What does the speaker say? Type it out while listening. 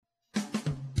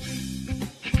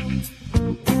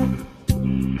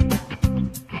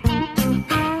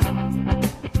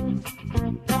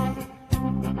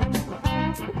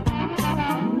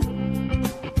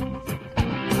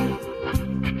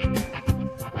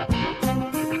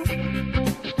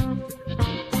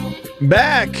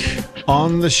Back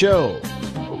on the show.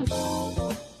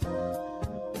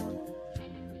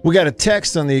 We got a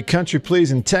text on the Country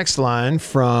Pleasing text line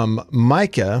from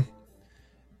Micah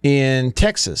in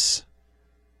Texas,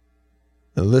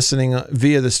 listening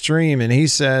via the stream, and he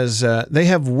says they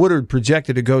have Woodard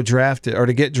projected to go drafted or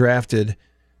to get drafted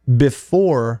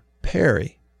before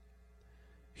Perry.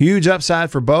 Huge upside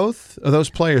for both of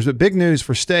those players, but big news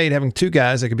for State having two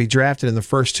guys that could be drafted in the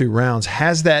first two rounds.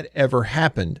 Has that ever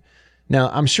happened? Now,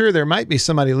 I'm sure there might be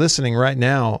somebody listening right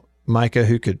now, Micah,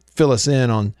 who could fill us in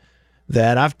on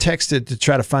that. I've texted to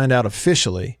try to find out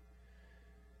officially,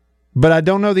 but I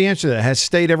don't know the answer to that. Has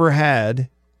State ever had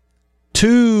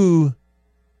two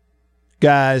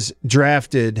guys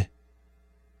drafted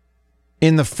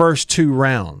in the first two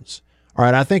rounds? All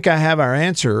right, I think I have our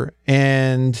answer.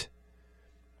 And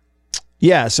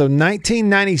yeah, so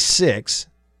 1996,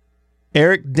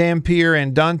 Eric Dampier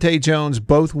and Dante Jones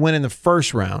both went in the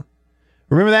first round.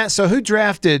 Remember that? So who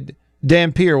drafted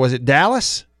Dampier? Was it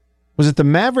Dallas? Was it the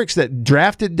Mavericks that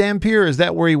drafted Dampier? Or is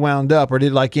that where he wound up? Or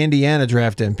did like Indiana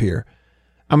draft Dampier?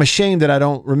 I'm ashamed that I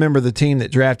don't remember the team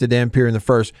that drafted Dampier in the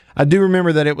first. I do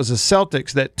remember that it was the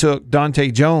Celtics that took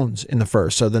Dante Jones in the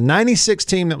first. So the 96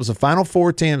 team that was a Final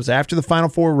Four team, it was after the Final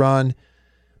Four run,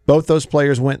 both those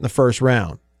players went in the first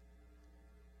round.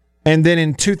 And then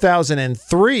in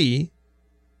 2003,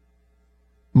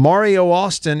 Mario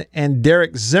Austin and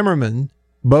Derek Zimmerman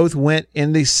both went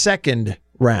in the second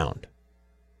round.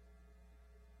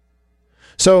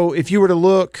 So if you were to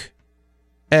look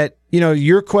at,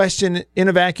 your question in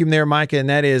a vacuum there, Micah, and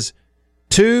that is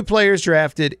two players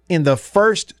drafted in the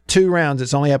first two rounds.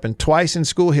 It's only happened twice in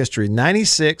school history.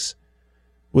 96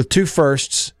 with two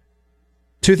firsts,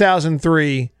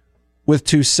 2003 with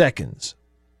two seconds.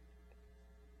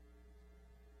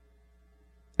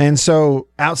 And so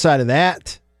outside of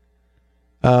that,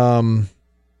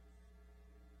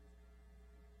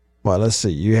 let's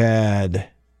see. You had...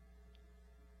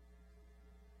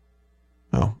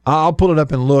 Oh, I'll pull it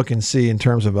up and look and see in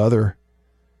terms of other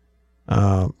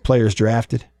players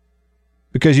drafted,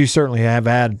 because you certainly have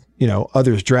had,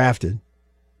 others drafted.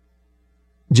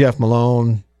 Jeff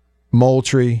Malone,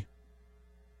 Moultrie,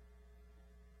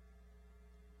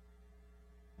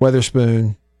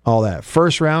 Weatherspoon, all that.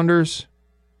 First rounders.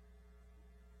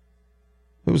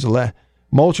 Who was the last?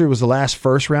 Moultrie was the last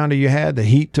first rounder you had. The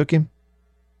Heat took him.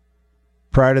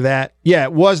 Prior to that, yeah,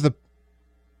 it was the...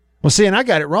 Well, see, and I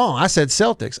got it wrong. I said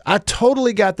Celtics. I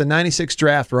totally got the 96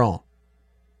 draft wrong.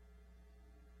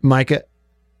 Micah,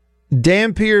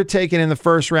 Dampier taken in the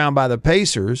first round by the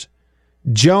Pacers.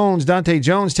 Dante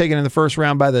Jones taken in the first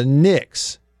round by the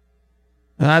Knicks.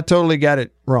 And I totally got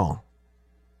it wrong.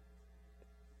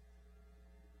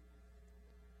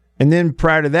 And then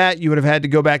prior to that, you would have had to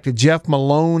go back to Jeff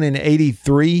Malone in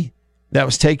 83. That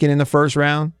was taken in the first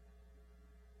round.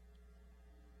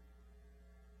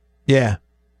 Yeah.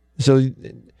 So,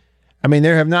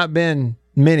 there have not been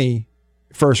many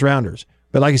first rounders.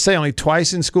 But like you say, only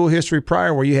twice in school history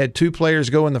prior where you had two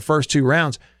players go in the first two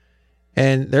rounds.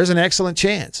 And there's an excellent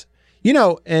chance.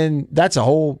 And that's a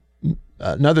whole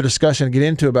another discussion to get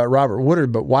into about Robert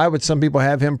Woodard. But why would some people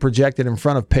have him projected in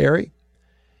front of Perry?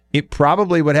 It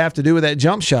probably would have to do with that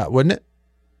jump shot, wouldn't it?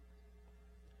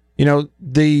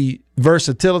 The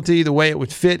versatility, the way it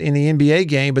would fit in the NBA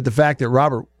game, but the fact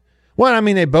that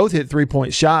they both hit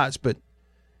three-point shots, but,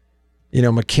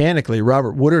 mechanically,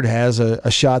 Robert Woodard has a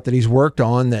shot that he's worked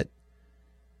on that,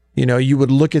 you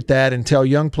would look at that and tell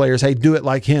young players, hey, do it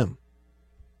like him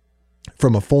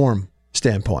from a form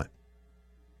standpoint.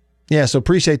 Yeah, so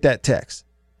appreciate that text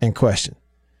and question.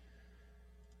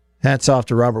 Hats off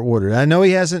to Robert Woodard. I know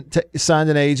he hasn't signed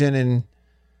an agent and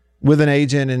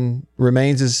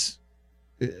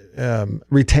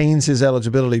retains his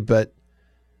eligibility, but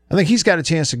I think he's got a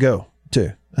chance to go,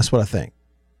 too. That's what I think.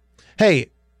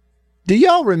 Hey, do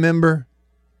y'all remember,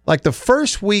 like the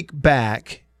first week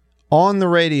back on the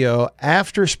radio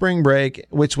after spring break,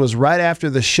 which was right after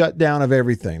the shutdown of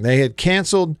everything? They had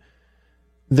canceled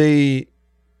the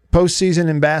postseason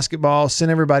in basketball,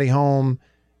 sent everybody home,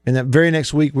 and that very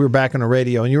next week we were back on the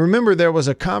radio. And you remember there was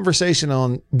a conversation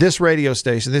on this radio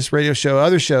station, this radio show,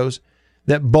 other shows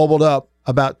that bubbled up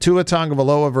about Tua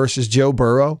Tagovailoa versus Joe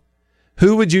Burrow.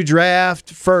 Who would you draft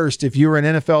first if you were an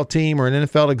NFL team or an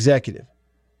NFL executive?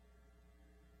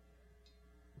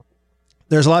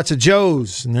 There's lots of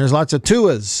Joes and there's lots of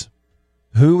Tuas.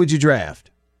 Who would you draft?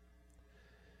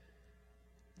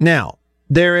 Now,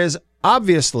 there is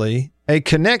obviously a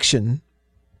connection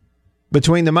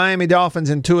between the Miami Dolphins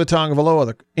and Tua Tagovailoa,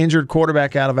 the injured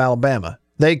quarterback out of Alabama.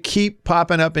 They keep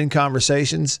popping up in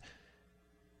conversations.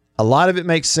 A lot of it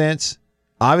makes sense.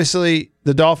 Obviously,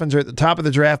 the Dolphins are at the top of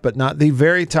the draft, but not the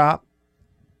very top.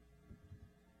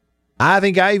 I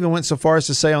think I even went so far as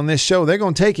to say on this show, they're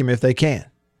going to take him if they can.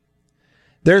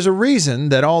 There's a reason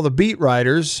that all the beat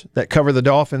writers that cover the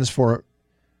Dolphins for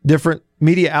different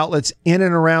media outlets in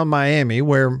and around Miami,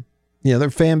 where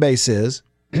their fan base is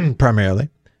primarily,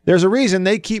 there's a reason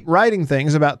they keep writing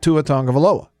things about Tua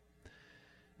Tagovailoa.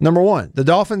 Number one, the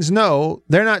Dolphins know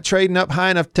they're not trading up high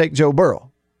enough to take Joe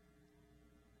Burrow.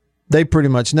 They pretty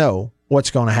much know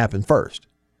what's going to happen first.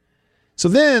 So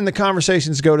then the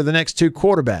conversations go to the next two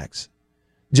quarterbacks.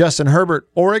 Justin Herbert,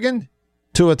 Oregon,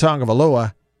 Tua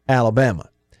Tagovailoa, Alabama.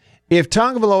 If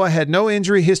Tagovailoa had no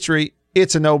injury history,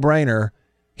 it's a no-brainer.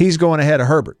 He's going ahead of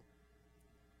Herbert.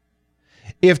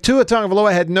 If Tua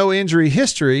Tagovailoa had no injury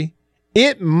history,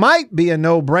 it might be a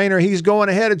no-brainer. He's going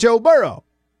ahead of Joe Burrow.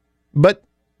 But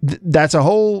that's a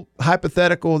whole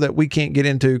hypothetical that we can't get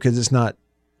into because it's not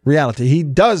reality. He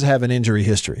does have an injury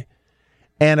history.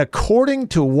 And according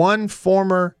to one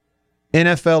former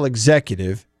NFL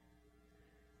executive,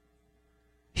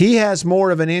 he has more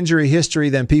of an injury history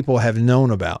than people have known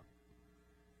about.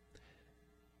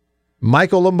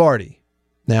 Michael Lombardi.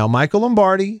 Now, Michael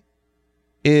Lombardi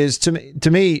is,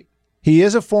 to me, he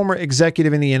is a former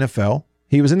executive in the NFL.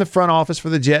 He was in the front office for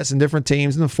the Jets and different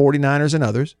teams and the 49ers and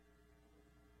others.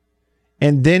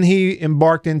 And then he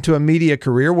embarked into a media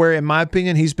career where, in my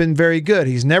opinion, he's been very good.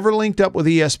 He's never linked up with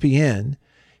ESPN.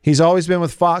 He's always been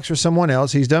with Fox or someone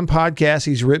else. He's done podcasts.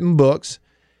 He's written books.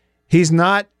 He's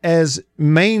not as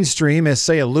mainstream as,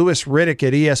 say, a Louis Riddick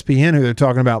at ESPN, who they're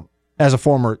talking about as a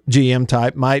former GM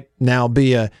type, might now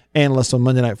be an analyst on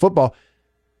Monday Night Football.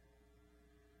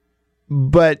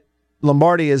 But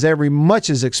Lombardi is every much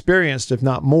as experienced, if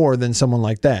not more, than someone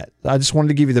like that. I just wanted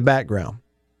to give you the background.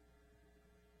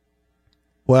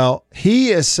 Well, he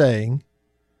is saying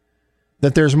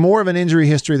that there's more of an injury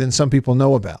history than some people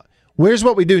know about. Here's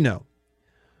what we do know.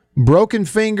 Broken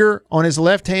finger on his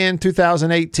left hand,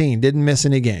 2018, didn't miss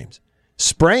any games.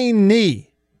 Sprained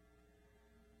knee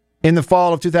in the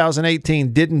fall of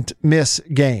 2018, didn't miss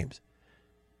games.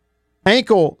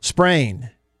 Ankle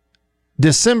sprain,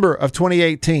 December of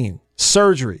 2018,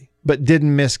 surgery, but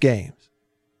didn't miss games.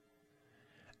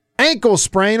 Ankle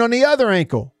sprain on the other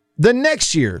ankle, the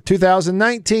next year,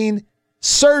 2019,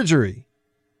 surgery,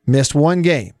 missed one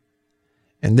game.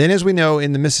 And then, as we know,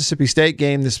 in the Mississippi State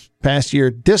game this past year,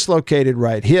 dislocated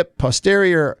right hip,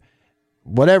 posterior,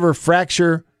 whatever,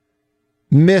 fracture,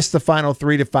 missed the final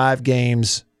 3 to 5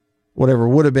 games, whatever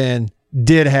would have been,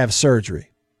 did have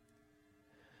surgery.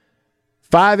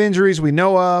 5 injuries we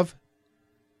know of,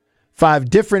 5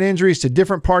 different injuries to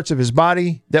different parts of his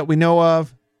body that we know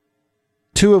of,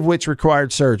 2 of which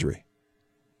required surgery.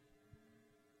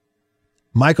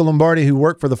 Michael Lombardi, who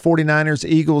worked for the 49ers,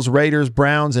 Eagles, Raiders,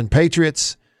 Browns, and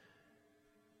Patriots,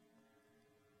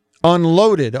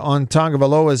 unloaded on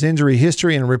Tagovailoa's injury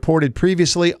history and reported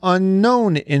previously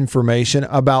unknown information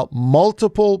about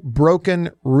multiple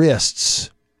broken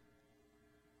wrists.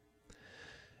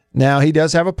 Now, he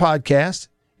does have a podcast.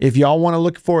 If y'all want to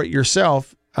look for it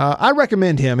yourself, I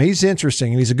recommend him. He's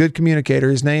interesting, and he's a good communicator.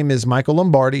 His name is Michael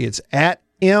Lombardi. It's at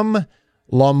M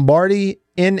Lombardi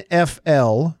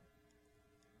NFL.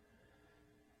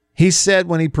 He said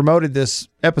when he promoted this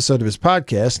episode of his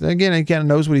podcast, and again, he kind of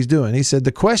knows what he's doing. He said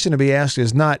the question to be asked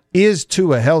is not, is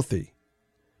Tua healthy?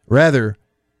 Rather,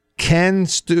 can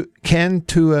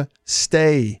Tua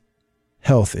stay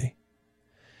healthy?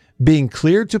 Being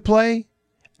cleared to play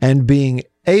and being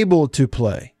able to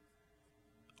play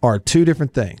are 2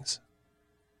 different things.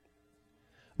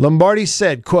 Lombardi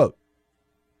said, quote,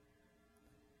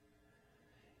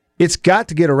 "It's got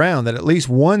to get around that at least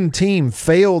one team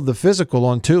failed the physical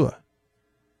on Tua.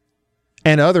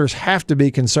 And others have to be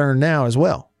concerned now as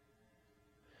well."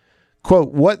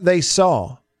 Quote, "What they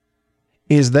saw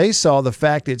is they saw the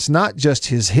fact it's not just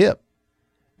his hip,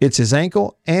 it's his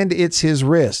ankle and it's his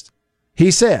wrist."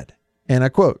 He said, and I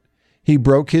quote, "He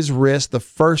broke his wrist the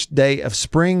first day of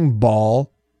spring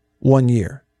ball 1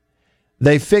 year.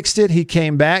 They fixed it, he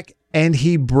came back, and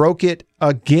he broke it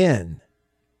again."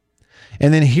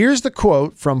 And then here's the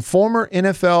quote from former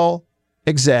NFL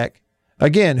exec,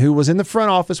 again, who was in the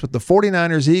front office with the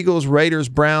 49ers, Eagles, Raiders,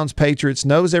 Browns, Patriots,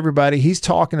 knows everybody. He's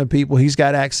talking to people. He's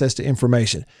got access to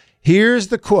information. Here's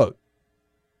the quote.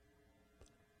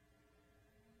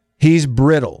 "He's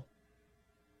brittle.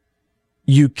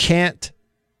 You can't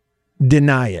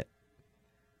deny it.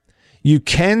 You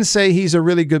can say he's a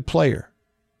really good player.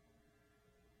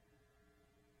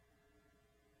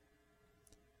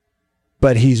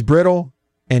 But he's brittle,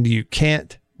 and you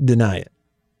can't deny it."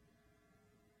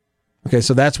 Okay,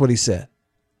 so that's what he said.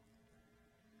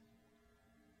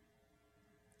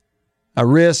 A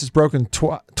wrist is broken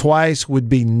twice would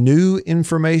be new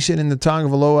information in the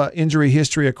Tagovailoa injury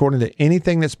history, according to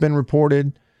anything that's been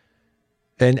reported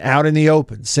and out in the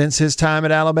open since his time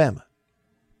at Alabama.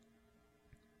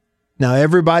 Now,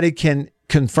 everybody can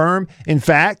confirm. In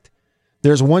fact,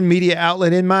 there's one media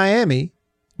outlet in Miami,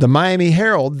 the Miami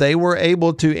Herald. They were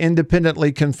able to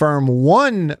independently confirm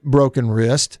one broken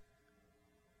wrist,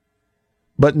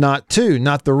 but not two,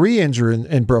 not the re-injury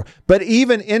and bro. But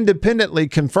even independently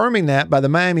confirming that by the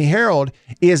Miami Herald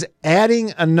is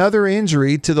adding another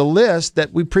injury to the list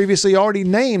that we previously already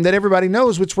named that everybody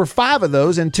knows, which were 5 of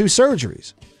those and 2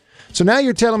 surgeries. So now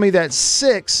you're telling me that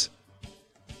 6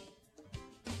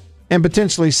 and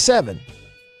potentially 7.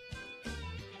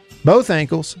 Both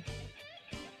ankles,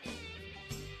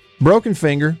 broken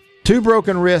finger, 2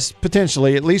 broken wrists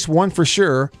potentially, at least 1 for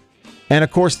sure, and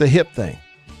of course the hip thing.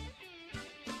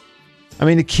 I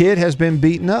mean, the kid has been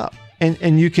beaten up,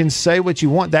 and you can say what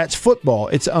you want. That's football.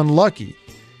 It's unlucky.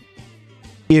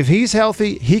 If he's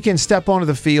healthy, he can step onto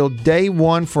the field day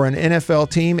one for an NFL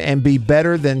team and be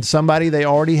better than somebody they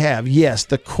already have. Yes,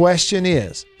 the question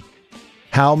is,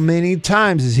 how many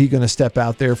times is he going to step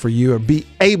out there for you or be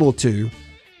able to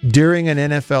during an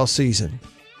NFL season?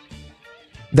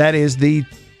 That is the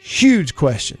huge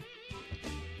question.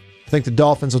 I think the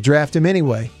Dolphins will draft him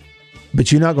anyway, but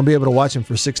you're not going to be able to watch him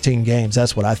for 16 games.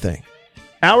 That's what I think.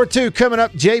 Hour 2 coming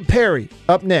up. Jay Perry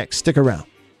up next. Stick around.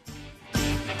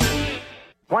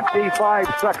 25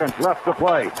 seconds left to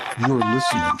play. You're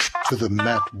listening to the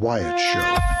Matt Wyatt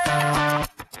Show.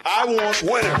 I want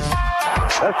winners.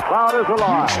 This crowd is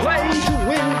alive. Play to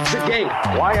win the game.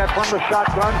 Wyatt from the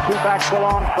shotgun, 2 backs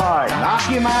alongside. Knock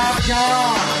him out,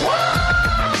 John.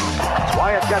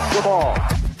 Wyatt gets the ball.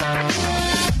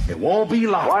 It won't be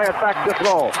long. Wyatt back to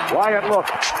throw. Wyatt looks,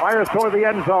 fires toward the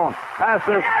end zone.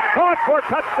 Passes, caught for a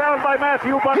touchdown by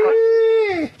Matthew Butler.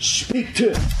 Speak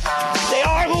to them. They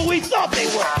are who we thought they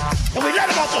were. And we let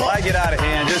them off the I get out of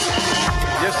hand. Just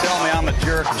tell me I'm a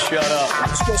jerk and shut up.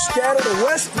 Let's go scatter the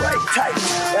west, right, tight.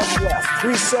 That's left.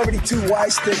 372 Y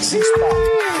stick, C-spot.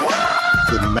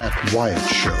 The Matt Wyatt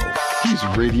Show. He's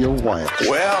Radio Wyatt.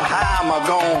 Well, how am I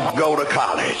going to go to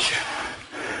college?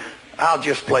 I'll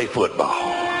just play football.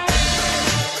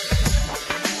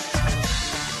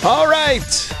 All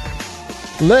right.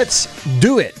 Let's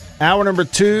do it. Hour number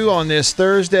 2 on this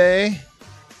Thursday.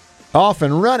 Off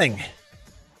and running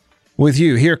with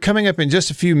you here. Coming up in just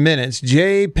a few minutes,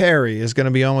 Jay Perry is going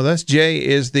to be on with us. Jay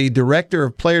is the Director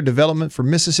of Player Development for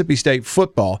Mississippi State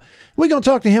Football. What are we going to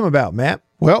talk to him about, Matt?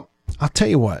 Well, I'll tell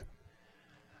you what.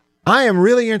 I am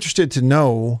really interested to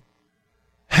know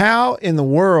how in the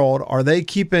world are they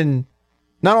keeping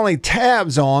not only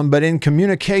tabs on, but in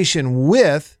communication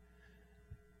with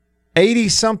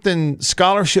 80-something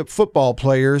scholarship football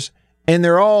players, and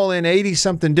they're all in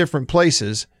 80-something different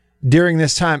places during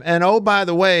this time. And oh, by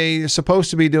the way, you're supposed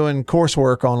to be doing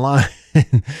coursework online.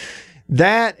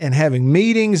 That and having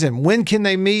meetings, and when can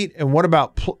they meet, and what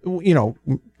about,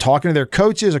 talking to their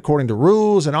coaches according to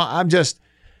rules, and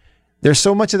there's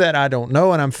so much of that I don't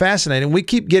know, and I'm fascinated. And we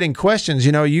keep getting questions.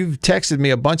 You've texted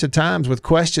me a bunch of times with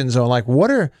questions on like,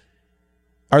 are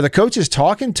the coaches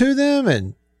talking to them,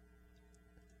 and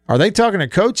are they talking to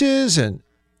coaches? And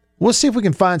we'll see if we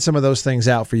can find some of those things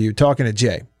out for you, talking to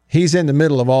Jay. He's in the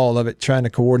middle of all of it, trying to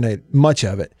coordinate much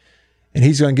of it. And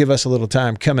he's going to give us a little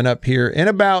time coming up here in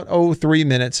about 3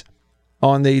 minutes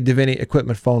on the Davini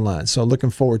Equipment phone line. So looking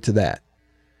forward to that.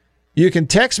 You can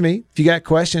text me if you got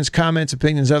questions, comments,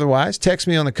 opinions, otherwise. Text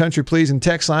me on the Country Pleasing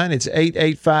text line. It's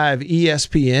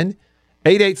 885-ESPN,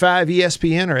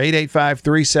 885-ESPN or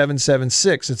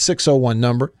 885-3776. It's 601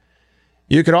 number.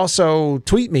 You could also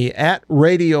tweet me at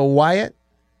Radio Wyatt.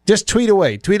 Just tweet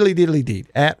away, tweedly-diddly-dee,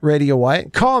 at Radio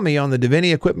Wyatt. Call me on the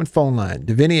Davini Equipment phone line.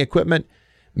 Davini Equipment,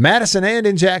 Madison and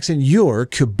in Jackson, your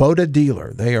Kubota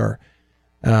dealer. They are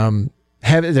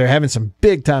they're having some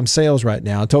big-time sales right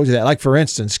now. I told you that. Like, for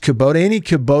instance, Kubota, any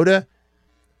Kubota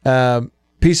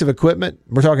piece of equipment,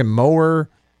 we're talking mower,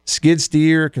 skid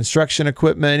steer, construction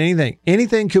equipment,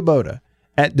 anything Kubota.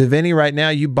 At Davini right now,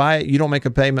 you buy it, you don't make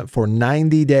a payment for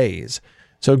 90 days.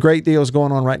 So great deals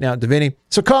going on right now at Davini.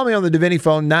 So call me on the Davini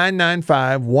phone,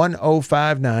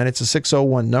 995-1059. It's a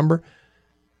 601 number,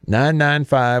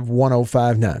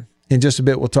 995-1059. In just a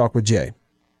bit, we'll talk with Jay.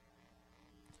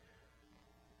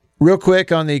 Real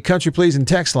quick on the Country Pleasing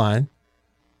text line,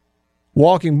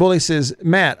 Walking Bully says,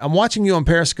 Matt, I'm watching you on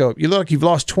Periscope. You look like you've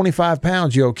lost 25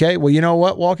 pounds. You okay? Well, you know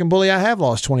what, Walking Bully, I have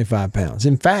lost 25 pounds.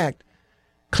 In fact,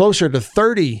 closer to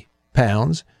 30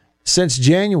 pounds since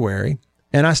January,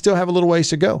 and I still have a little ways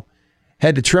to go.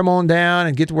 Had to trim on down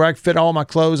and get to where I can fit all my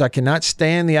clothes. I cannot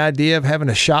stand the idea of having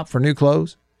to shop for new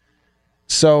clothes.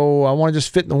 So I want to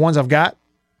just fit in the ones I've got.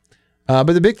 But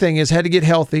the big thing is had to get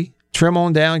healthy, trim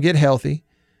on down, get healthy,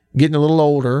 getting a little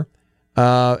older,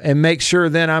 and make sure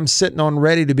then I'm sitting on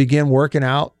ready to begin working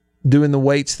out, doing the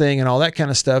weights thing and all that kind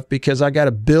of stuff, because I got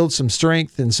to build some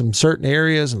strength in some certain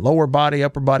areas and lower body,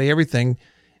 upper body, everything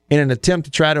in an attempt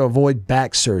to try to avoid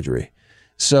back surgery.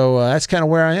 So that's kind of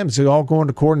where I am. It's all going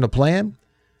according to plan.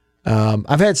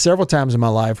 I've had several times in my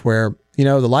life where,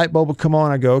 the light bulb will come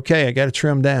on. I go, okay, I got to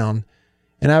trim down.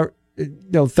 And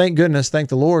thank goodness, thank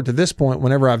the Lord, to this point,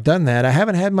 whenever I've done that, I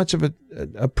haven't had much of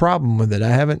a problem with it. I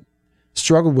haven't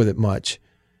struggled with it much.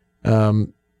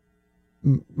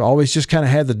 Always just kind of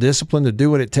had the discipline to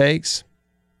do what it takes.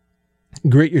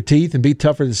 Grit your teeth and be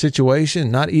tough for the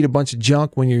situation. Not eat a bunch of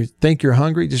junk when you think you're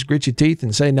hungry. Just grit your teeth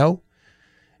and say no.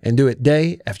 And do it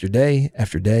day after day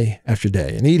after day after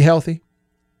day. And eat healthy.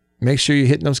 Make sure you're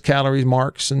hitting those calories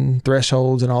marks and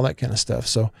thresholds and all that kind of stuff.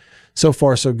 So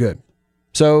far, so good.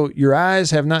 So your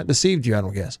eyes have not deceived you, I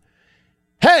don't guess.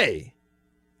 Hey!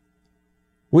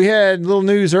 We had a little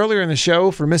news earlier in the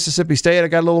show for Mississippi State. I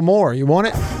got a little more. You want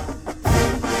it?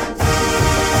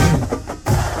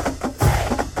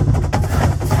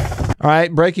 All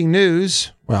right, breaking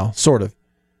news. Well, sort of.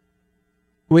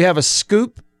 We have a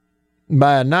scoop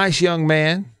by a nice young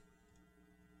man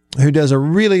who does a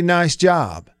really nice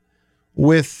job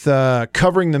with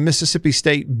covering the Mississippi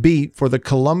State beat for the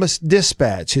Columbus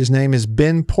Dispatch. His name is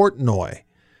Ben Portnoy.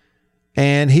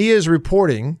 And he is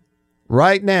reporting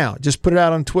right now, just put it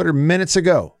out on Twitter minutes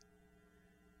ago,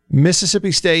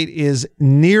 Mississippi State is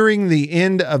nearing the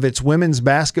end of its women's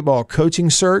basketball coaching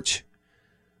search.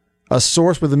 A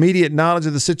source with immediate knowledge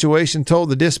of the situation told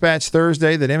the Dispatch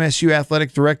Thursday that MSU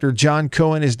Athletic Director John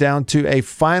Cohen is down to a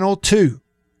final two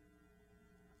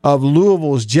of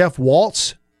Louisville's Jeff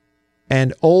Waltz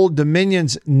and Old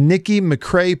Dominion's Nikki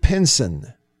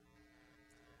McCray-Pinson.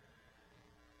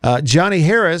 Johnny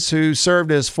Harris, who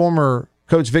served as former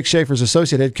Coach Vic Schaefer's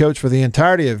associate head coach for the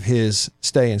entirety of his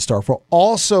stay in Starkville,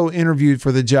 also interviewed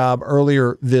for the job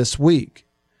earlier this week.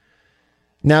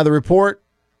 Now, the report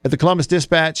at the Columbus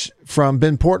Dispatch from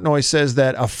Ben Portnoy says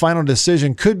that a final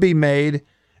decision could be made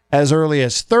as early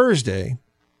as Thursday.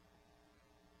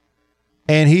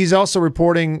 And he's also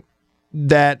reporting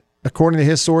that, according to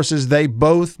his sources, they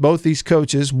both these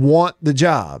coaches want the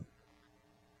job.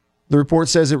 The report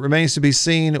says it remains to be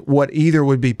seen what either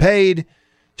would be paid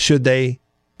should they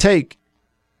take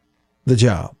the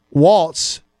job.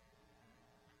 Waltz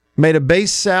made a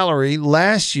base salary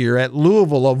last year at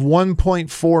Louisville of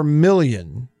 $1.4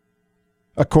 million,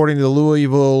 according to the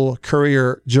Louisville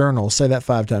Courier-Journal. Say that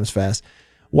 5 times fast.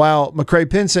 While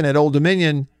McCray-Pinson at Old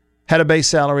Dominion had a base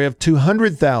salary of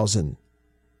 $200,000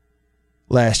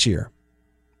 last year.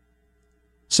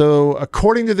 So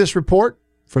according to this report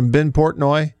from Ben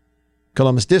Portnoy,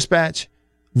 Columbus Dispatch,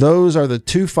 those are the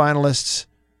two finalists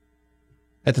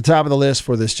at the top of the list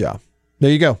for this job.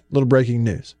 There you go. Little breaking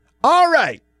news. All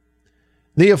right.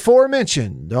 The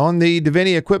aforementioned on the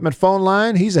Davini Equipment phone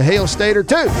line, he's a Hail Stater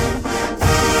too.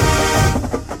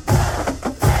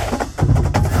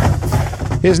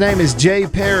 His name is Jay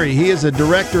Perry. He is a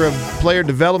director of player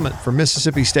development for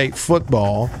Mississippi State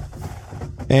football.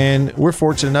 And we're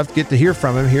fortunate enough to get to hear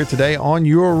from him here today on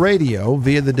your radio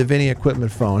via the Davini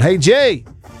Equipment phone. Hey, Jay,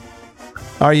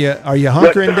 are you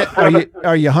hunkering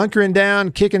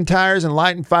down, kicking tires and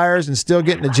lighting fires and still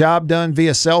getting the job done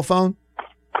via cell phone?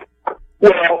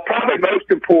 Well, probably most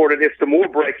important is the more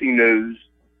breaking news.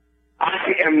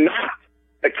 I am not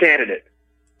a candidate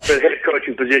for the head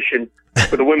coaching position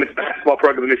for the women's basketball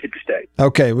program at Mississippi State.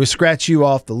 Okay, we'll scratch you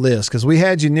off the list because we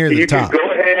had you near the top. You can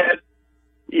go ahead.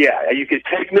 Yeah, you can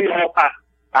take me off.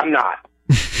 I'm not.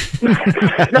 No,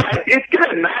 it's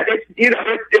good, Matt.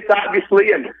 It's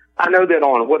obviously, and I know that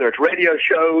on whether it's radio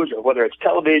shows or whether it's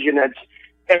television,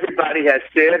 everybody has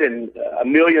said, and a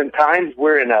million times,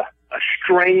 we're in a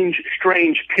strange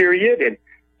period, and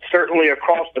certainly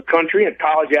across the country, and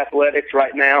college athletics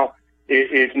right now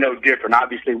is no different.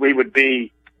 Obviously, we would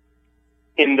be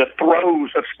in the throes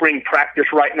of spring practice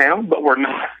right now, but we're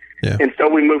not. Yeah. And so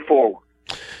we move forward.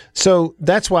 So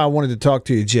that's why I wanted to talk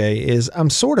to you, Jay, is I'm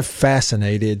sort of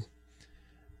fascinated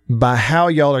by how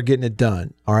y'all are getting it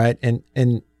done, all right?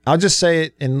 And I'll just say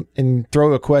it and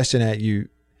throw a question at you.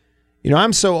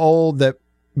 I'm so old that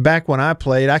back when I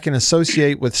played, I can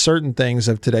associate with certain things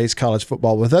of today's college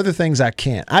football. With other things, I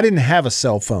can't. I didn't have a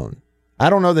cell phone. I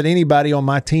don't know that anybody on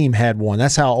my team had one.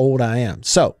 That's how old I am.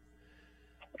 So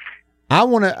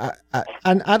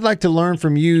I'd like to learn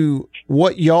from you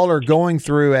what y'all are going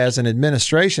through as an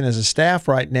administration, as a staff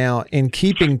right now, in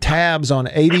keeping tabs on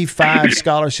 85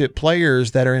 scholarship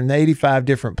players that are in 85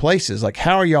 different places. Like,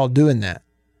 how are y'all doing that?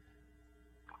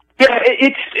 Yeah,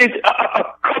 it's a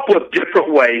couple of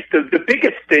different ways. The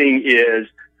biggest thing is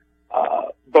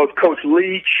both Coach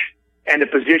Leach and the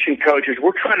position coaches,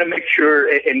 we're trying to make sure,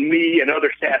 and me and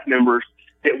other staff members,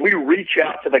 that we reach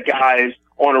out to the guys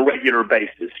on a regular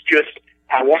basis. Just,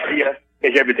 how are you?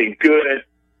 Is everything good?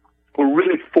 We're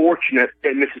really fortunate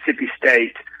at Mississippi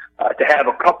State to have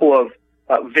a couple of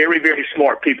very, very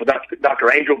smart people,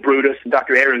 Dr. Angel Brutus and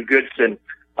Dr. Aaron Goodson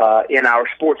in our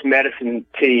sports medicine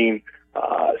team,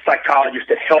 psychologists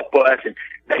to help us, and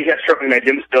they have certainly made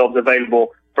themselves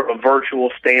available from a virtual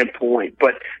standpoint.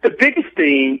 But the biggest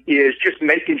thing is just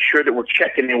making sure that we're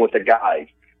checking in with the guys.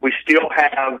 We still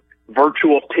have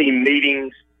virtual team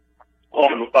meetings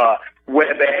on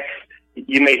WebEx.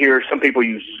 You may hear some people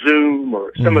use Zoom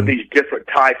or some of these different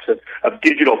types of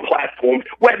digital platforms.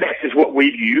 WebEx is what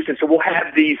we've used, and so we'll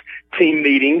have these team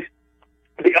meetings.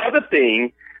 The other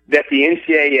thing that the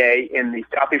NCAA and the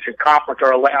Southeastern Conference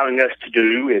are allowing us to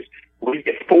do is we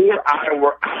get 4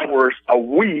 hours a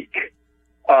week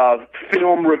of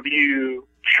film review,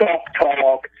 chalk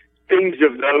talk, things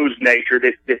of those nature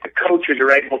that the coaches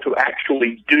are able to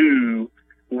actually do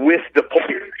with the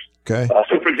players. Okay.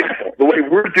 So, for example, the way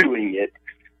we're doing it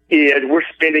is we're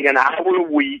spending an hour a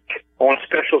week on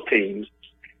special teams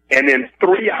and then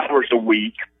 3 hours a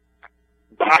week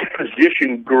by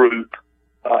position group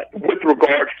with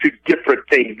regards to different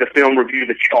things, the film review,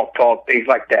 the chalk talk, things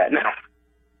like that. Now,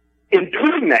 in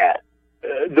doing that,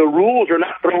 the rules are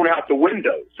not thrown out the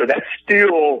window. So that's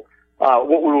still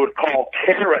what we would call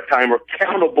Terra time or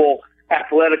countable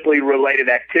athletically related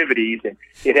activities. And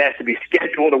it has to be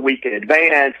scheduled a week in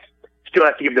advance. Still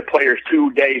have to give the players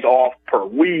 2 days off per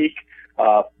week.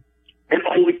 And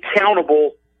only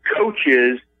countable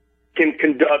coaches can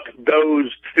conduct those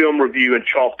film review and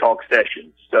chalk talk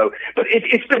sessions. So, but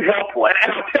it's been helpful. And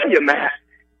I'll tell you, Matt,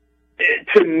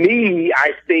 to me,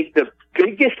 I think the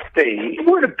biggest thing,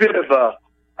 we're at a bit of a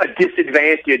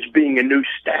disadvantage being a new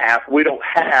staff. We don't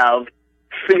have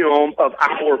film of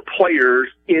our players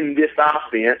in this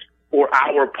offense or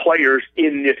our players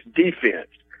in this defense.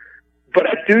 But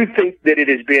I do think that it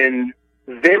has been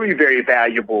very, very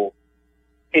valuable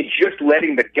in just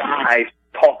letting the guys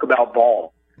talk about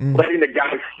ball, letting the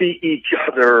guys see each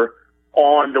other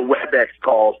on the WebEx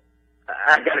calls.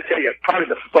 I got to tell you, probably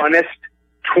the funnest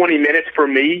 20 minutes for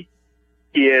me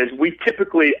is we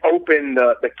typically open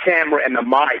the camera and the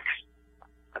mics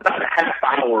about a half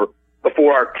hour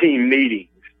before our team meetings.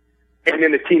 And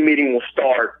then the team meeting will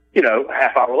start, a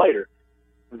half hour later.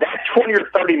 That 20 or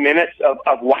 30 minutes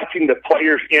of watching the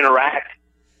players interact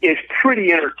is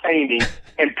pretty entertaining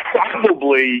and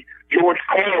probably George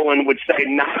Carlin would say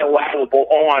not allowable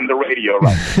on the radio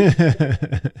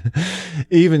right now.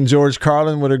 Even George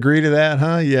Carlin would agree to that,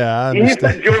 huh? Yeah, I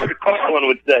understand. Even George Carlin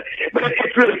would say. But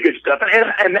it's really good stuff.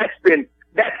 And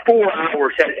that 4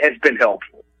 hours has been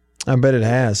helpful. I bet it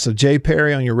has. So Jay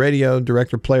Perry on your radio,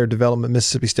 Director of Player Development,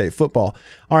 Mississippi State Football.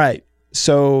 All right,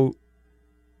 so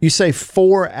you say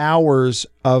 4 hours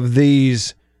of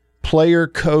these player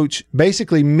coach,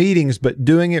 basically meetings, but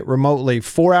doing it remotely,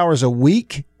 4 hours a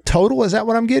week total? Is that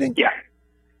what I'm getting? Yeah.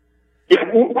 Yeah,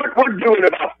 we're doing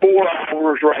about 4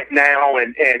 hours right now,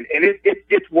 and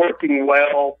it's working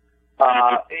well.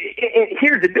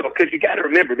 Here's the deal, because you got to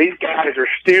remember, these guys are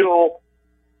still,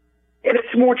 and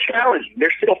it's more challenging.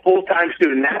 They're still full-time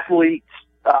student athletes.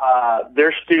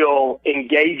 They're still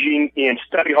engaging in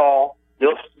study hall.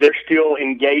 They're still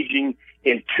engaging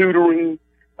in tutoring.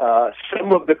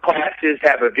 Some of the classes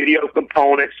have a video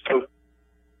component, so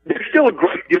there's still a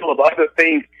great deal of other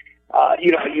things.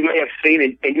 You may have seen,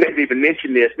 and you may have even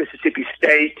mentioned this, Mississippi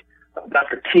State,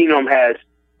 Dr. Keenum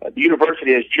the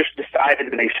university has just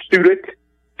decided that a student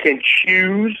can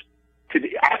choose to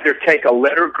either take a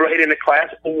letter grade in a class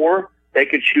or they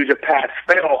could choose a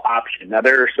pass-fail option. Now,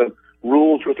 there are some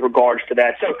rules with regards to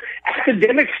that. So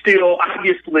academics still,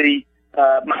 obviously,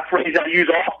 my phrase I use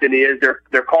often is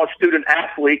they're called student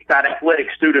athletes, not athletic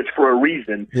students for a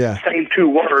reason. Yeah. Same two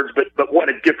words, but what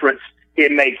a difference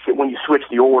it makes when you switch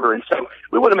the order. And so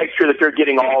we want to make sure that they're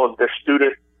getting all of their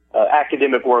student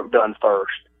academic work done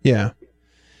first. Yeah.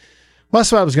 Well,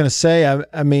 that's what I was going to say.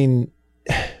 I mean,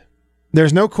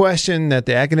 there's no question that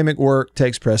the academic work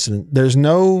takes precedent. There's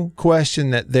no question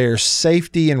that their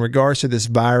safety in regards to this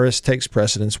virus takes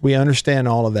precedence. We understand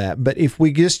all of that. But if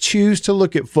we just choose to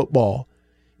look at football,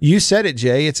 you said it,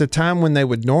 Jay, it's a time when they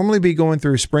would normally be going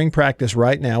through spring practice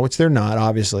right now, which they're not,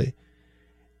 obviously.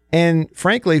 And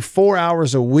frankly, 4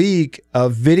 hours a week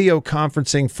of video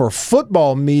conferencing for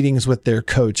football meetings with their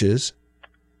coaches,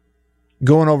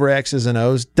 going over X's and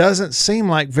O's, doesn't seem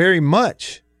like very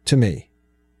much to me.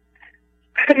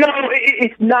 No,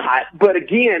 it's not. But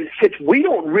again, since we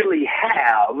don't really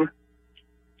have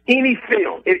any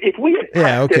film, if we had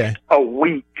practiced a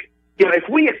week, if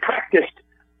we had practiced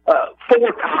 4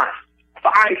 times,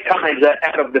 5 times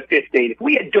out of the 15, if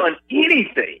we had done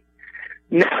anything,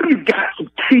 now you've got some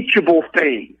teachable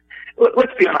things.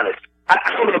 Let's be honest.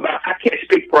 I don't know I can't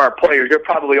speak for our players. They're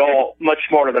probably all much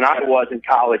smarter than I was in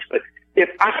college. But if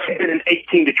I had been an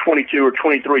 18 to 22 or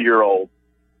 23-year-old,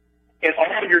 and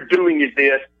all you're doing is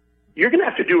this, you're going to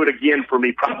have to do it again for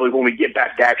me probably when we get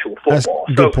back to actual football.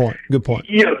 Good point. Good point.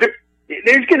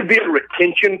 There's going to be a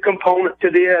retention component to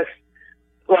this.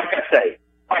 Like I say,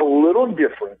 a little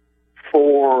different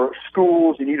for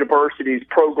schools and universities,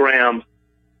 programs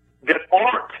that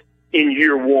aren't in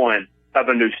year one of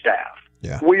a new staff.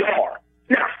 Yeah. We are.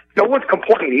 Now, no one's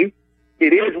complaining.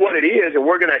 It is what it is, and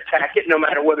we're going to attack it no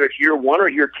matter whether it's year 1 or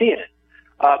year 10.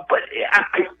 But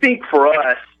I think for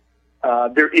us,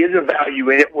 there is a value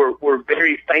in it. We're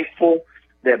very thankful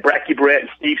that Bracky Brett and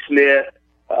Steve Smith,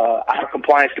 our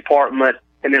compliance department,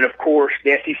 and then, of course,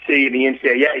 the SEC and the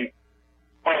NCAA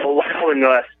are allowing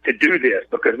us to do this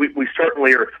because we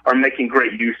certainly are making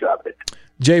great use of it.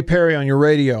 Jay Perry on your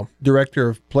radio, Director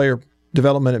of Player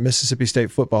Development at Mississippi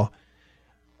State Football.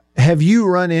 Have you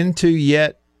run into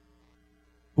yet,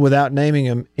 without naming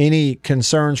them, any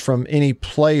concerns from any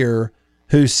player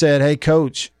who said, hey,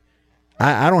 Coach,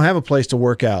 I don't have a place to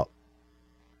work out.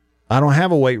 I don't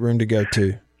have a weight room to go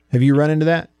to. Have you run into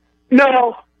that?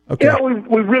 No. Okay.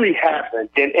 We really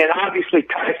haven't. And obviously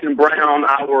Tyson Brown,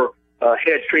 our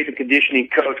head strength and conditioning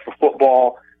coach for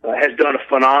football, has done a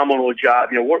phenomenal job.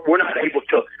 We're not able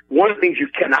to – one of the things you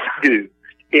cannot do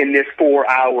in this 4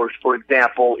 hours, for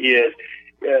example, is,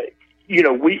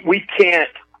 we can't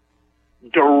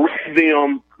direct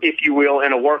them, if you will,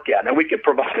 in a workout. Now, we can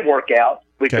provide workouts.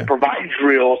 We can provide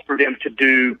drills for them to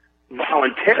do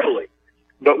voluntarily,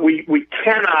 but we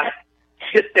cannot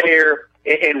sit there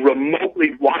and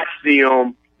remotely watch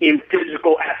them in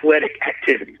physical athletic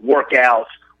activities, workouts,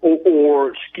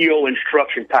 or skill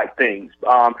instruction type things.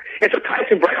 And so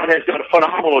Tyson Brown has done a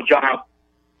phenomenal job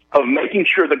of making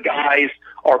sure the guys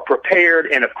are prepared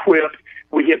and equipped.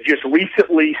 We have just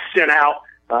recently sent out,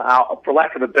 for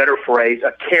lack of a better phrase,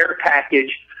 a care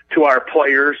package to our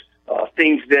players,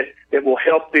 things that will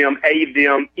help them, aid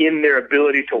them in their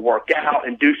ability to work out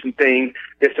and do some things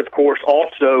that's, of course,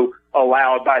 also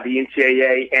allowed by the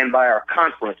NCAA and by our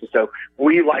conference. And so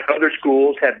we, like other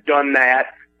schools, have done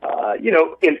that.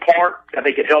 In part, I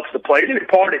think it helps the players. And in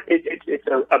part, it's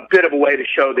a bit of a way to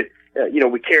show that,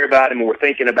 we care about them and we're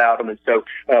thinking about them. And so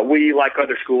we, like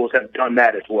other schools, have done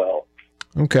that as well.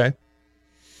 Okay.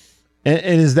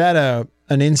 And is that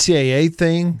an NCAA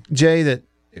thing, Jay, that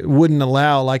wouldn't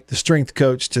allow like the strength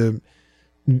coach to,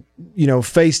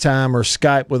 FaceTime or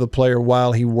Skype with a player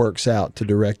while he works out to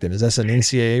direct him? Is that an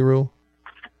NCAA rule?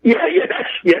 Yeah,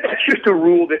 that's just a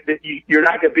rule that you're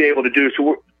not going to be able to do.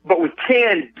 But we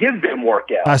can give them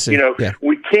workouts. I see.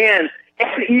 We can,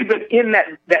 and even in that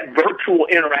virtual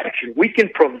interaction, we can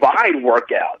provide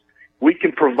workouts. We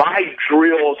can provide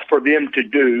drills for them to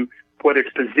do, whether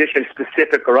it's position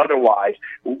specific or otherwise.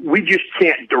 We just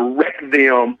can't direct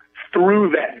them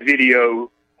through that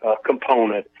video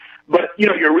component. But,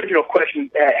 your original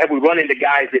question, have we run into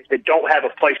guys that don't have a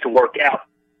place to work out?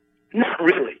 Not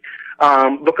really.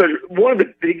 Because one of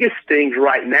the biggest things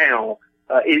right now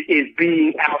is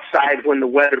being outside when the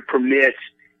weather permits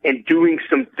and doing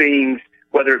some things,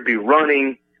 whether it be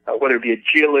running, whether it be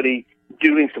agility,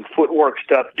 doing some footwork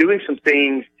stuff, doing some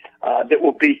things that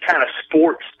will be kind of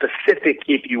sport-specific,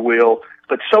 if you will.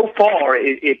 But so far,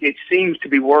 it seems to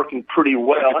be working pretty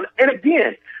well. And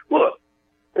again, look,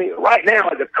 right now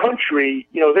as a country,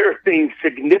 there are things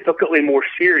significantly more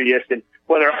serious than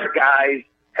whether our guys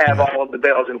have all of the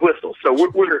bells and whistles. So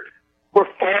we're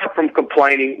far from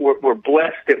complaining. We're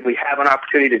blessed that we have an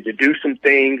opportunity to do some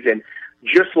things. And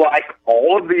just like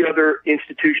all of the other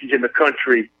institutions in the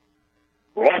country,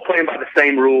 we're all playing by the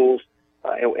same rules.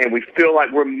 And we feel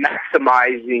like we're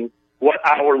maximizing what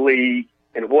our league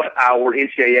and what our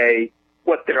NCAA,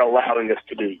 what they're allowing us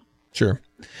to do. Sure.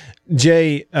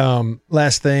 Jay,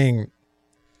 last thing,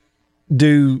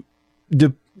 do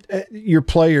your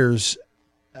players,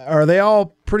 are they all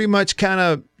pretty much kind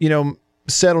of,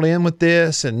 settled in with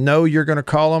this and know you're going to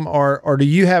call them? Or do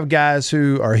you have guys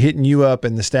who are hitting you up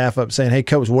and the staff up saying, hey,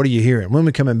 Coach, what are you hearing? When are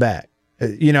we coming back?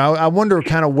 I wonder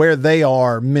kind of where they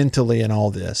are mentally in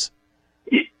all this.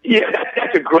 Yeah,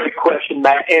 that's a great question,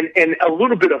 Matt, and a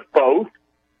little bit of both.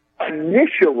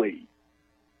 Initially,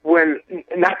 when,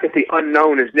 not that the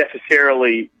unknown is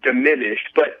necessarily diminished,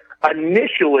 but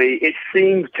initially it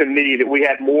seemed to me that we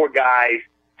had more guys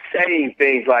saying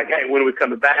things like, hey, when are we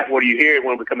coming back? What are you hearing?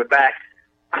 When are we coming back?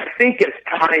 I think as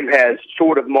time has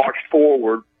sort of marched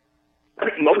forward, I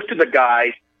think most of the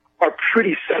guys are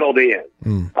pretty settled in.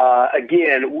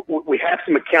 Again, we have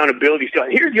some accountability still.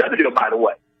 Here's the other deal, by the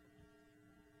way.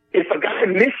 If a guy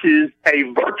misses a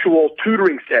virtual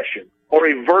tutoring session or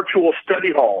a virtual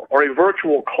study hall or a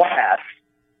virtual class,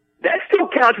 that still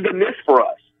counts as a miss for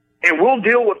us. And we'll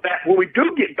deal with that when we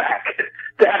do get back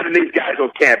to having these guys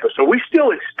on campus. So we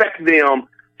still expect them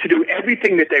to do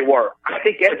everything that they were. I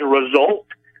think as a result,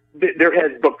 there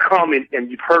has become,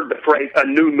 and you've heard the phrase, a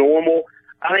new normal.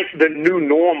 I think the new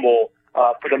normal,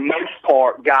 for the most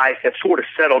part, guys have sort of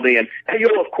settled in. And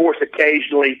you'll, of course,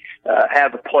 occasionally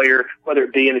have a player, whether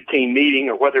it be in a team meeting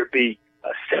or whether it be a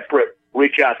separate,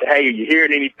 reach out to, hey, are you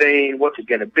hearing anything? What's it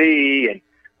going to be? And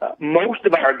most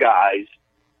of our guys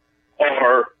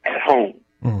are at home.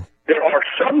 There are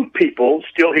some people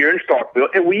still here in Starkville,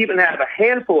 and we even have a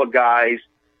handful of guys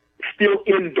still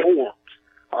in dorms,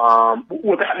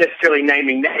 without necessarily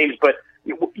naming names, but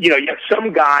you have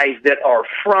some guys that are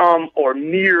from or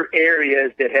near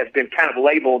areas that have been kind of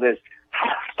labeled as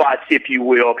hot spots, if you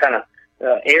will, kind of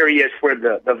areas where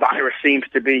the virus seems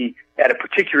to be at a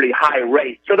particularly high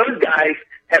rate. So those guys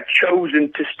have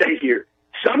chosen to stay here.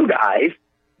 Some guys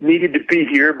needed to be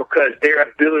here because their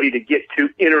ability to get to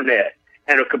internet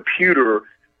and a computer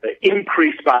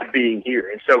increased by being here.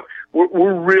 And so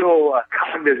we're real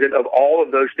cognizant of all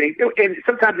of those things. And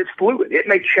sometimes it's fluid. It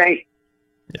may change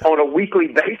on a weekly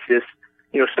basis.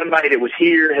 Somebody that was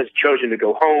here has chosen to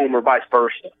go home or vice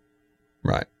versa.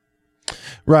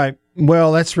 Right.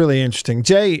 Well, that's really interesting.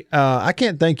 Jay, I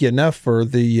can't thank you enough for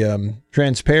the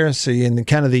transparency and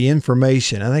kind of the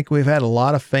information. I think we've had a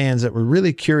lot of fans that were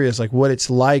really curious, like what it's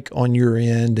like on your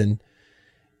end. And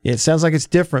it sounds like it's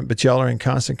different, but y'all are in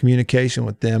constant communication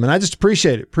with them. And I just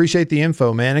appreciate it. Appreciate the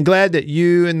info, man. And glad that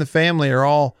you and the family are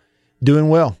all doing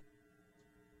well.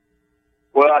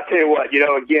 Well, I tell you what,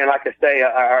 again, like I say,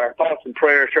 our thoughts and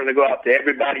prayers certainly go out to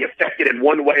everybody affected in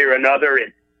one way or another.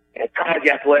 And college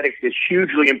athletics is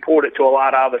hugely important to a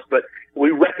lot of us, but we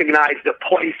recognize the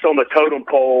place on the totem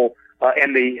pole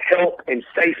and the health and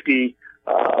safety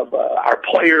of our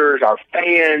players, our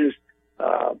fans,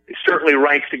 certainly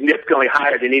ranks significantly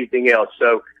higher than anything else.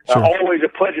 So always a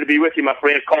pleasure to be with you, my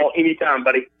friend. Call anytime,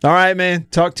 buddy. All right, man.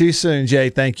 Talk to you soon, Jay.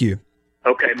 Thank you.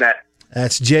 Okay, Matt.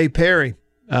 That's Jay Perry,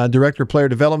 Director of Player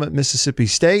Development, Mississippi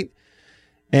State.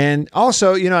 And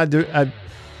also, I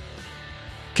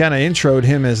kind of introed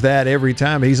him as that every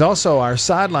time. He's also our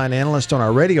sideline analyst on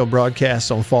our radio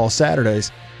broadcasts on fall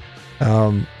Saturdays.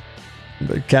 Kind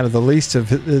of the least of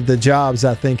the jobs,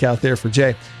 I think, out there for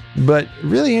Jay. But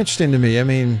really interesting to me. I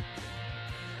mean,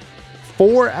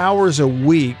 4 hours a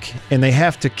week, and they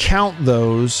have to count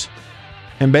those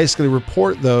and basically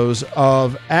report those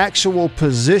of actual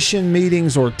position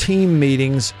meetings or team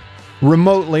meetings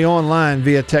remotely online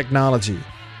via technology.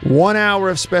 1 hour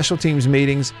of special teams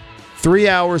meetings, 3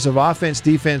 hours of offense,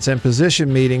 defense, and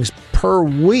position meetings per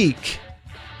week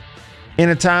in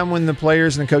a time when the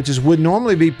players and the coaches would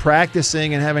normally be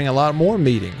practicing and having a lot more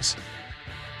meetings.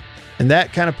 And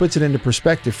that kind of puts it into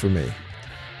perspective for me.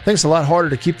 I think it's a lot harder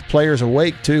to keep the players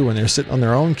awake, too, when they're sitting on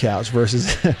their own couch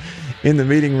versus in the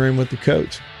meeting room with the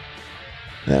coach.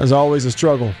 That was always a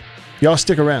struggle. Y'all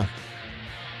stick around.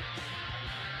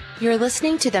 You're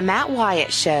listening to The Matt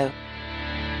Wyatt Show.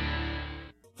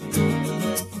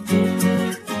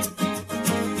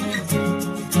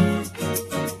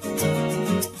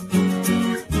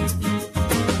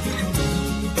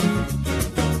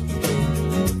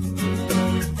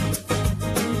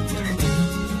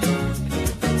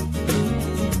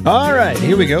 All right,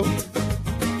 here we go.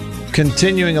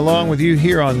 Continuing along with you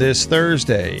here on this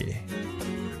Thursday.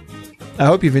 I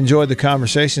hope you've enjoyed the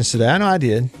conversations today. I know I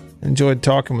did. Enjoyed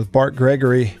talking with Bart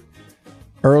Gregory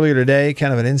earlier today,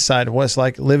 kind of an insight of what it's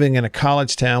like living in a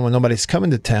college town when nobody's coming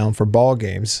to town for ball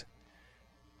games.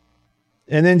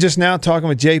 And then just now talking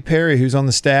with Jay Perry, who's on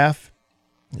the staff,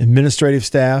 administrative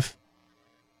staff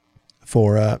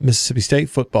for Mississippi State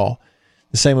football.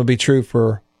 The same would be true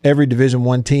for every Division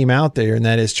I team out there, and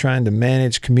that is trying to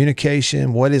manage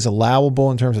communication, what is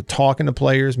allowable in terms of talking to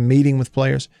players, meeting with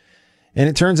players. And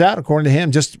it turns out, according to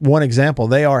him, just one example,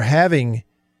 they are having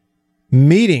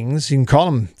meetings. You can call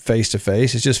them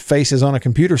face-to-face. It's just faces on a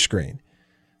computer screen.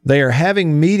 They are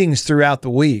having meetings throughout the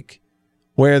week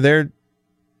where they're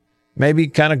maybe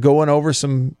kind of going over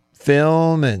some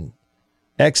film and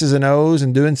X's and O's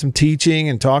and doing some teaching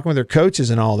and talking with their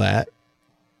coaches and all that.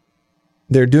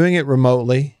 They're doing it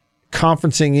remotely,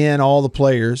 conferencing in all the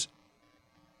players,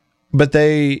 but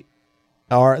they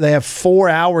they have 4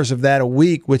 hours of that a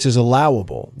week, which is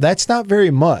allowable. That's not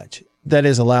very much that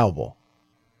is allowable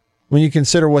when you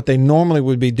consider what they normally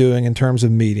would be doing in terms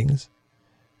of meetings.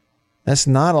 That's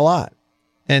not a lot.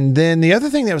 And then the other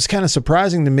thing that was kind of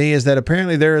surprising to me is that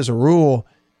apparently there is a rule,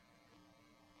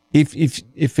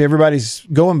 if everybody's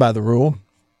going by the rule,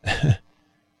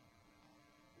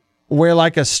 where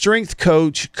like a strength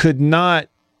coach could not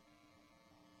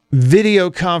video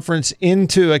conference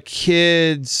into a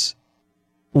kid's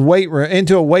weight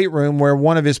room where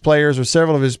one of his players or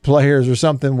several of his players or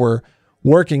something were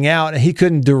working out, and he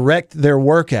couldn't direct their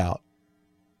workout.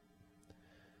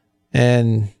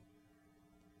 And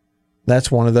that's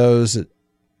one of those that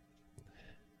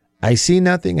I see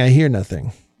nothing, I hear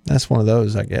nothing. That's one of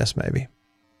those, I guess, maybe.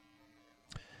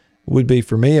 Would be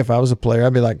for me if I was a player.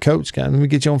 I'd be like, Coach, let me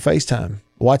get you on FaceTime.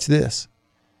 Watch this.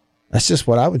 That's just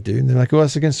what I would do. And they're like, well,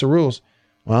 that's against the rules.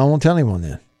 Well, I won't tell anyone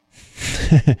then.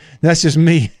 That's just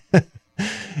me.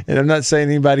 And I'm not saying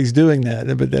anybody's doing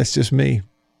that, but that's just me.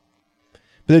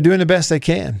 But they're doing the best they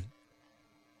can.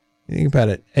 Think about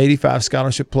it. 85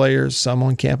 scholarship players, some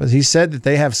on campus. He said that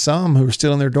they have some who are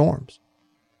still in their dorms.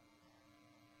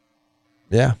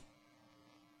 Yeah.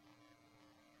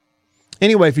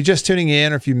 Anyway, if you're just tuning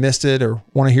in or if you missed it or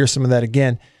want to hear some of that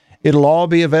again, it'll all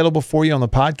be available for you on the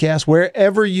podcast.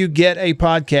 Wherever you get a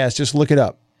podcast, just look it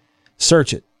up.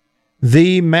 Search it.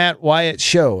 The Matt Wyatt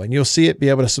Show. And you'll see it, be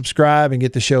able to subscribe and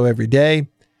get the show every day.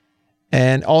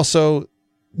 And also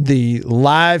the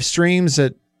live streams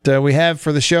that we have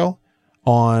for the show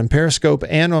on Periscope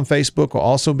and on Facebook will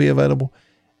also be available.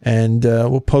 And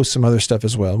we'll post some other stuff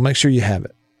as well. Make sure you have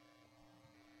it.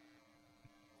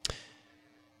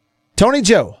 Tony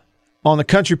Joe on the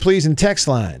Country Pleasing text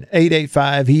line,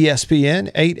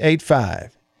 885-ESPN,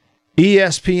 885.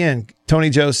 ESPN, Tony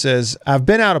Joe says, I've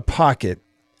been out of pocket.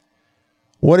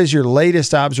 What is your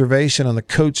latest observation on the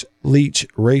Coach Leach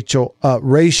racial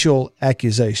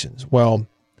accusations? Well,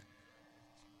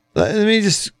 let me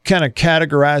just kind of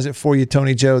categorize it for you,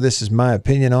 Tony Joe. This is my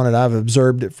opinion on it. I've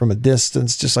observed it from a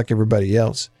distance, just like everybody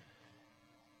else.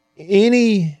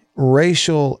 Any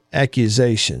racial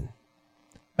accusation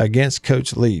against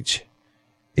Coach Leach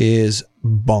is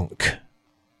bunk.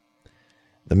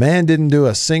 The man didn't do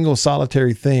a single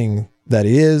solitary thing that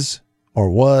is or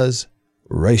was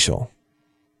racial.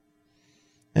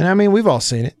 And I mean, we've all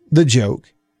seen it. The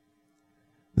joke.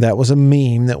 That was a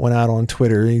meme that went out on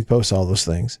Twitter. He posts all those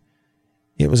things.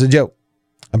 It was a joke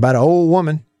about an old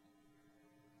woman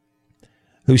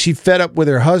who she fed up with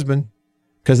her husband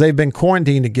because they've been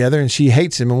quarantined together and she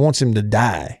hates him and wants him to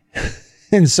die.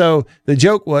 And so the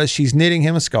joke was she's knitting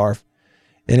him a scarf.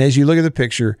 And as you look at the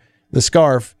picture, the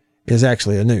scarf is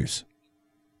actually a noose.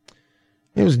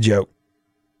 It was a joke.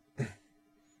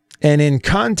 And in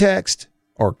context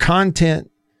or content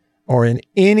or in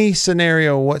any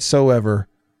scenario whatsoever,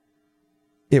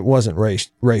 it wasn't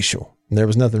racial. There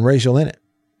was nothing racial in it.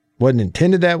 It wasn't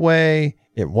intended that way.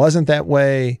 It wasn't that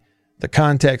way. The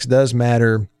context does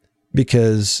matter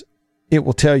because it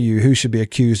will tell you who should be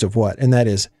accused of what, and that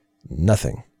is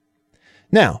nothing.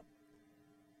 Now,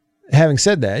 having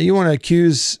said that, you want to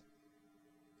accuse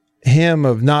him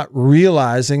of not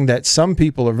realizing that some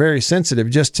people are very sensitive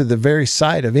just to the very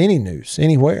sight of any news,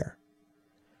 anywhere,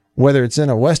 whether it's in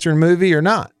a Western movie or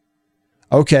not.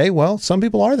 Okay, well, some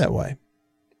people are that way.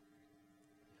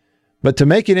 But to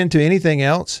make it into anything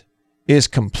else is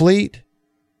complete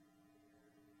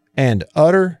and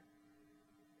utter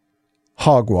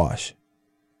hogwash.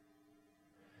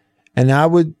 And I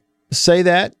would say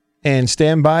that and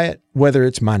stand by it, whether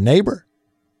it's my neighbor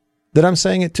that I'm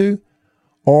saying it to,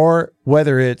 or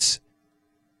whether it's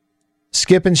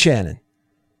Skip and Shannon.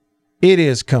 It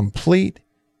is complete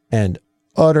and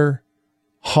utter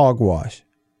hogwash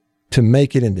to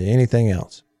make it into anything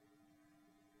else.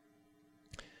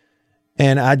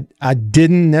 And I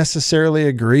didn't necessarily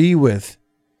agree with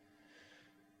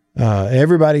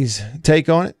everybody's take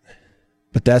on it,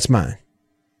 but that's mine.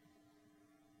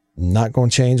 Not going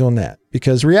to change on that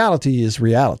because reality is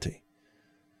reality.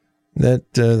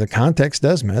 That the context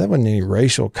does matter. There wasn't any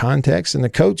racial context. And the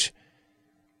coach,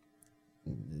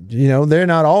 you know, they're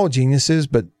not all geniuses,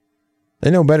 but they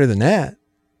know better than that.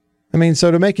 I mean, so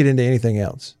to make it into anything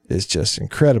else is just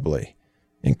incredibly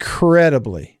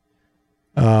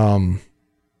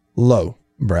low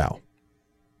brow.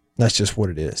 That's just what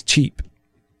it is. Cheap.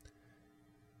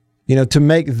 You know, to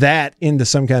make that into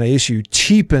some kind of issue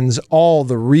cheapens all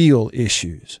the real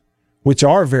issues, which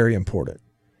are very important.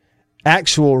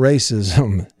 Actual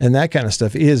racism and that kind of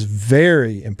stuff is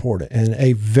very important and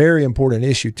a very important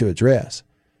issue to address.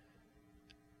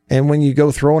 And when you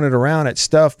go throwing it around at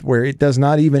stuff where it does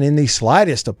not even in the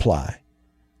slightest apply,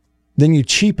 then you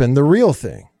cheapen the real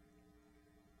thing.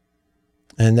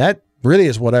 And that really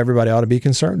is what everybody ought to be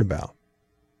concerned about.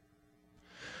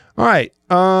 All right.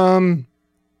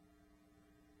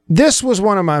 This was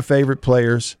one of my favorite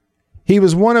players. He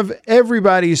was one of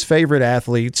everybody's favorite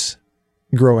athletes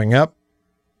growing up.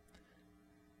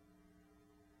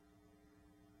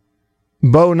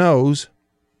 Bo knows.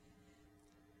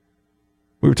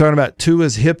 We were talking about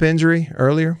Tua's hip injury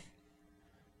earlier.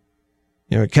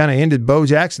 You know, it kind of ended Bo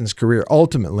Jackson's career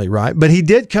ultimately, right? But he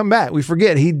did come back. We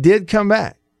forget, he did come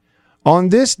back. On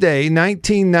this day,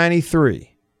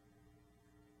 1993,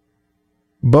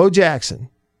 Bo Jackson,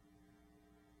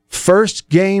 first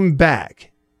game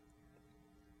back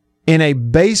in a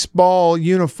baseball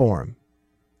uniform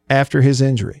after his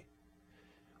injury,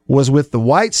 was with the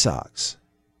White Sox.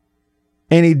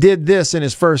 And he did this in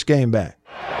his first game back.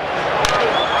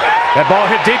 That ball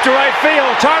hit deep to right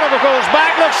field. Tarnover goes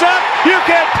back, looks up. You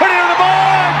can't put it on the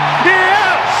board.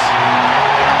 Yes!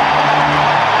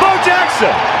 Bo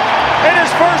Jackson, in his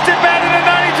first at bat in the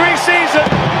 93 season,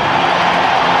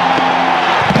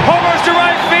 homers to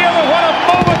right field, and what a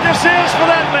moment this is for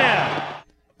that man.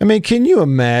 I mean, can you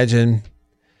imagine?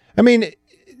 I mean,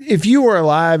 if you were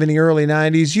alive in the early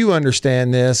 90s, you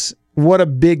understand this. What a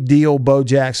big deal Bo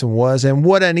Jackson was, and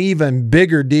what an even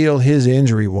bigger deal his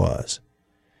injury was.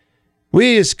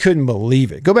 We just couldn't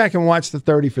believe it. Go back and watch the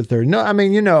 30 for 30. No, I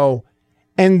mean, you know,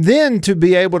 and then to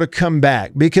be able to come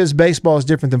back, because baseball is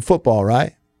different than football,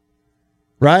 right?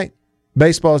 Right?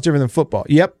 Baseball is different than football.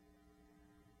 Yep.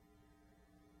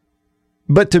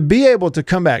 But to be able to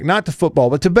come back, not to football,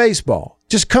 but to baseball,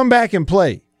 just come back and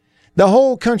play. The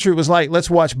whole country was like, let's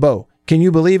watch Bo. Can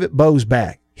you believe it? Bo's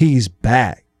back. He's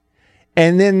back.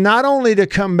 And then not only to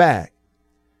come back,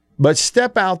 but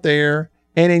step out there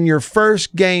and in your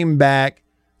first game back,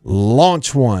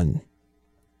 launch one.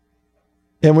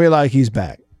 And we're like, he's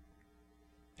back.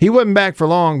 He wasn't back for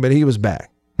long, but he was back.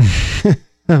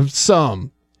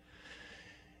 Some.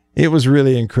 It was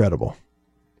really incredible.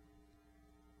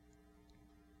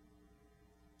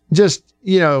 Just,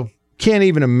 you know, can't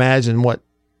even imagine what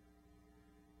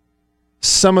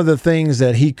some of the things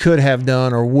that he could have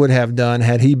done or would have done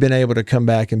had he been able to come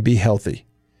back and be healthy.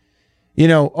 You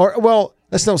know, or, well,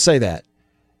 let's not say that.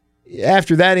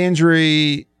 After that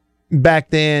injury back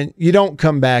then, you don't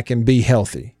come back and be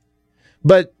healthy.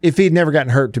 But if he'd never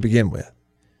gotten hurt to begin with,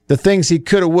 the things he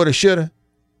coulda, woulda, shoulda,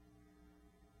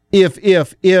 if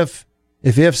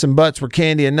ifs and buts were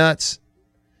candy and nuts,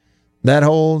 that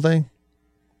whole thing,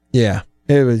 yeah,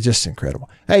 it was just incredible.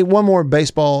 Hey, one more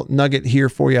baseball nugget here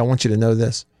for you. I want you to know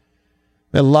this.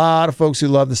 A lot of folks who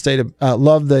love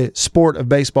love the sport of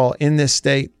baseball in this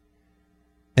state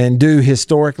and do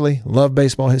historically love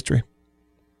baseball history.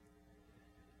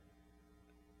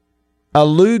 A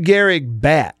Lou Gehrig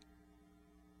bat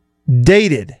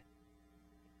dated,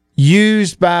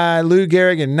 used by Lou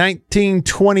Gehrig in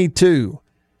 1922,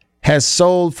 has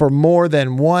sold for more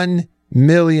than $1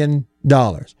 million.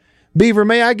 Beaver,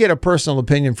 may I get a personal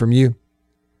opinion from you?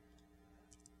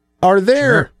 Are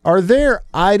there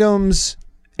items,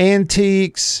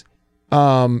 antiques,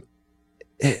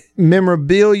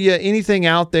 memorabilia, anything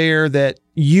out there that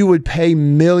you would pay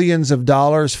millions of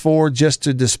dollars for just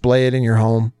to display it in your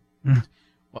home?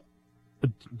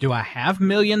 Do I have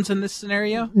millions in this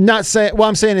scenario? Not saying. Well,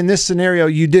 I'm saying in this scenario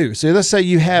you do. So let's say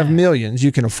you have millions,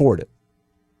 you can afford it.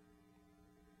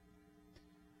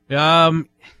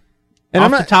 And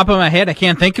off the top of my head, I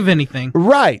can't think of anything.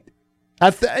 Right. I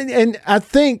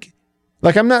think,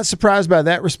 like, I'm not surprised by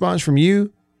that response from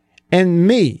you and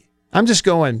me. I'm just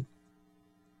going,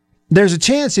 there's a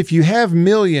chance if you have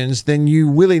millions, then you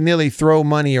willy-nilly throw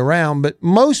money around. But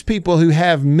most people who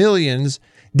have millions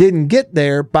didn't get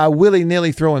there by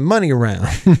willy-nilly throwing money around.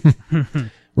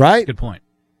 Right? Good point.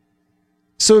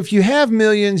 So if you have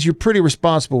millions, you're pretty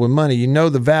responsible with money. You know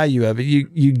the value of it.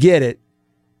 You get it.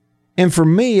 And for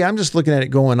me, I'm just looking at it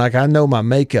going like, I know my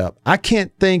makeup. I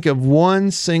can't think of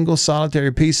one single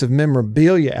solitary piece of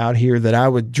memorabilia out here that I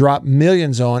would drop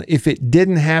millions on if it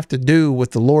didn't have to do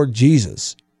with the Lord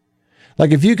Jesus.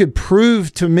 Like if you could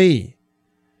prove to me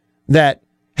that,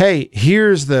 hey,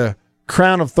 here's the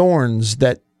crown of thorns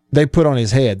that they put on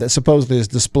his head that supposedly is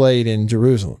displayed in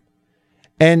Jerusalem.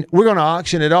 And we're going to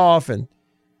auction it off and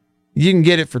you can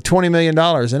get it for $20 million.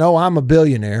 And, oh, I'm a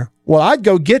billionaire. Well, I'd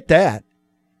go get that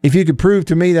if you could prove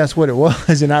to me that's what it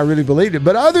was and I really believed it.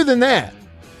 But other than that,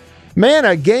 man,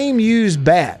 a game-used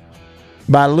bat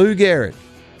by Lou Gehrig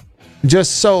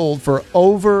just sold for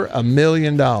over $1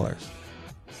 million.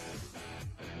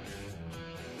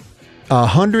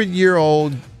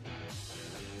 100-year-old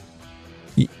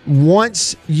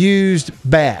once used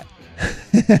bat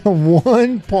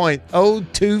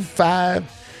 $1.025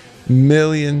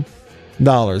 million.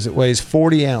 It weighs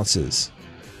 40 ounces.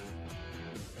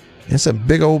 It's a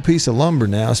big old piece of lumber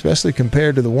now, especially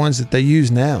compared to the ones that they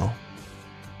use now.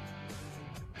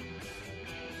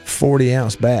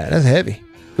 40-ounce bat. That's heavy.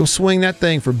 Go swing that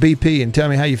thing for BP and tell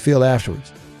me how you feel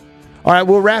afterwards. All right,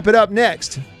 we'll wrap it up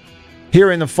next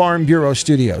here in the Farm Bureau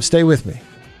studio. Stay with me.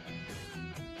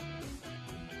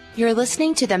 You're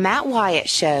listening to The Matt Wyatt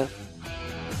Show.